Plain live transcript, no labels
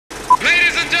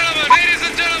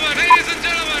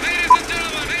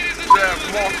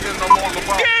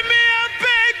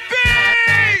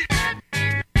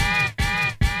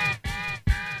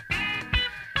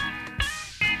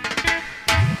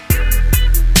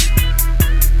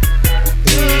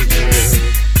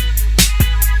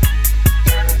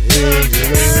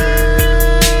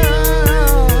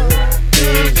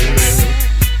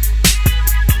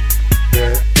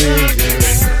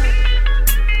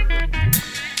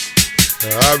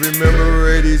I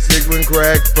remember 86 when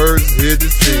crack first hit the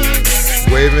scene.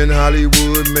 Waving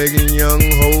Hollywood, making young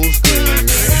hoes scream.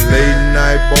 Late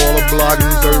night baller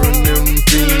blocking, serving them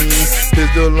fiends.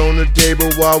 Pistol on the table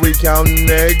while we counting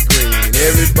that green.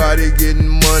 Everybody getting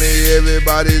money,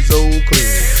 everybody so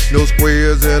clean. No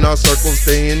squares in our circle,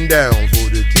 staying down for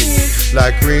the team.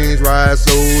 Like Greens, Rise,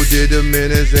 so did the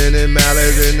Menace and them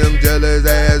Malice, and them jealous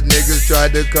ass niggas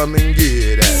tried to come and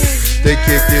get at us. They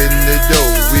kicked in the door,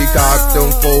 we cocked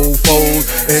them fold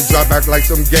and dropped back like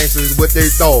some gangsters, what they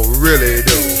thought really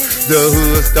do. The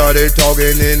hood started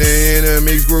talking and the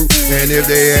enemies grew, and if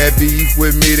they had beef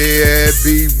with me, they had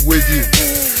beef with you.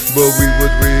 But we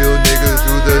was real niggas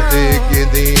through the thick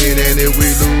and thin, and if we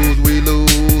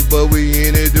lose, but we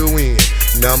in it to win.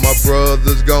 Now my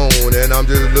brother's gone and I'm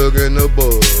just looking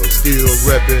above, still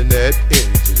reppin' that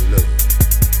Injun love.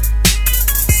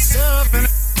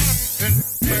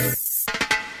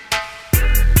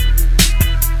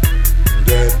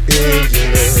 That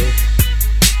Injun love.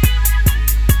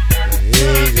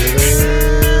 Injun love.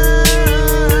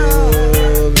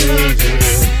 Injun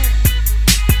love.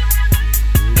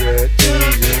 That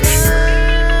Injun love.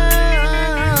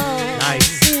 Nice.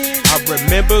 I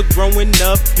remember growing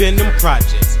up in them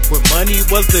projects, where money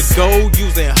was the goal,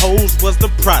 using hoes was the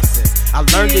process. I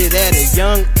learned it at a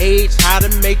young age, how to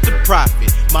make the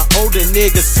profit. My older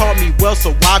niggas taught me well,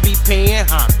 so I be paying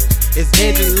homage. Is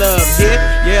Injun love here?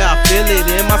 Yeah, I feel it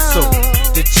in my soul.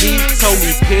 The chief told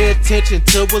me pay attention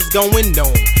to what's going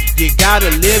on. You gotta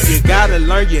live, you gotta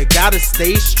learn, you gotta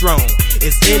stay strong.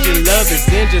 It's Injun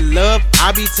love,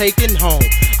 I be taking home.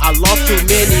 I lost too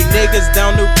many niggas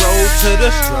down the road to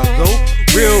the struggle.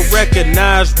 Real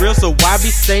recognize real, so I be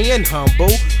staying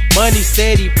humble. Money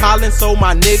steady piling, so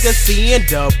my niggas seeing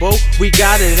double. We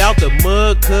got it out the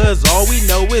mud, cause all we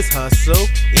know is hustle.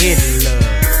 Injun love.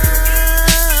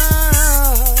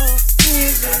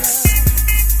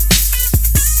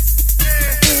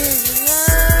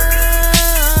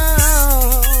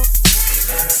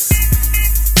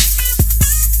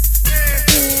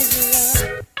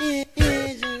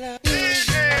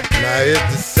 Now it's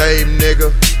the same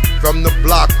nigga from the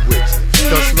block with you.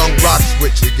 Done slung rocks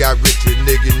with you, got rich and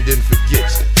nigga and didn't forget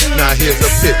you. Now here's a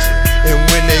picture, and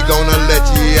when they gonna let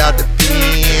you out the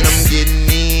pen, I'm getting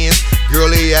in. Girl,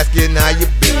 they asking how you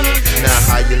been, now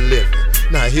how you living.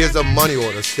 Now here's a money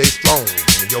order, stay strong.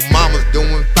 Your mama's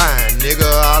doing fine, nigga,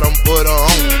 I done put her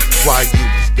on while you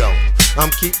was gone.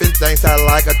 I'm keeping things out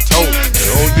like I told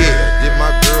you. Oh yeah, did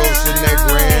my girl send that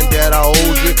granddad I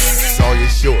owed you? Saw you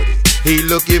shorty. He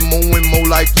looking more and more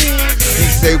like you. He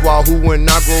say, wahoo, when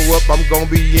I grow up, I'm gonna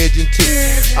be Injun too.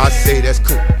 I say that's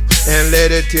cool, and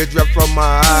let a tear drop from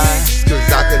my eyes, cause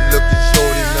I can look at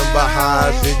shorty, remember how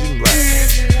Injun